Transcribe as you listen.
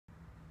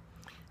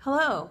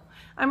Hello,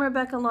 I'm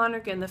Rebecca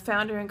Lonergan, the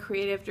founder and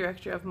creative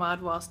director of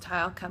Modwalls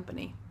Tile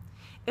Company.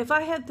 If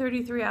I had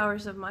 33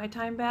 hours of my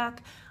time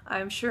back,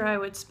 I'm sure I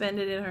would spend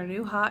it in our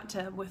new hot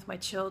tub with my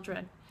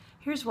children.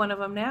 Here's one of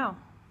them now.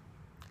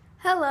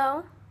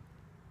 Hello.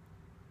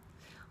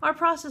 Our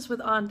process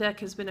with OnDeck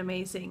has been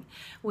amazing.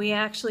 We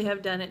actually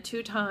have done it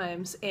 2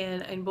 times,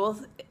 and in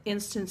both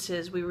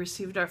instances we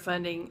received our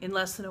funding in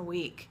less than a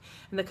week,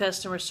 and the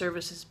customer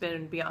service has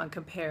been beyond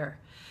compare.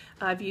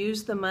 I've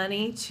used the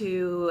money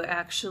to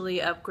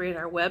actually upgrade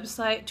our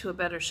website to a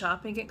better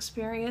shopping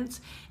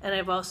experience, and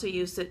I've also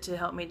used it to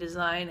help me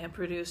design and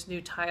produce new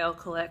tile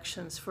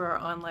collections for our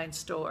online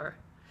store.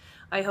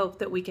 I hope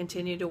that we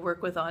continue to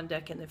work with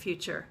OnDeck in the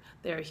future.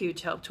 They're a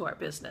huge help to our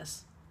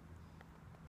business.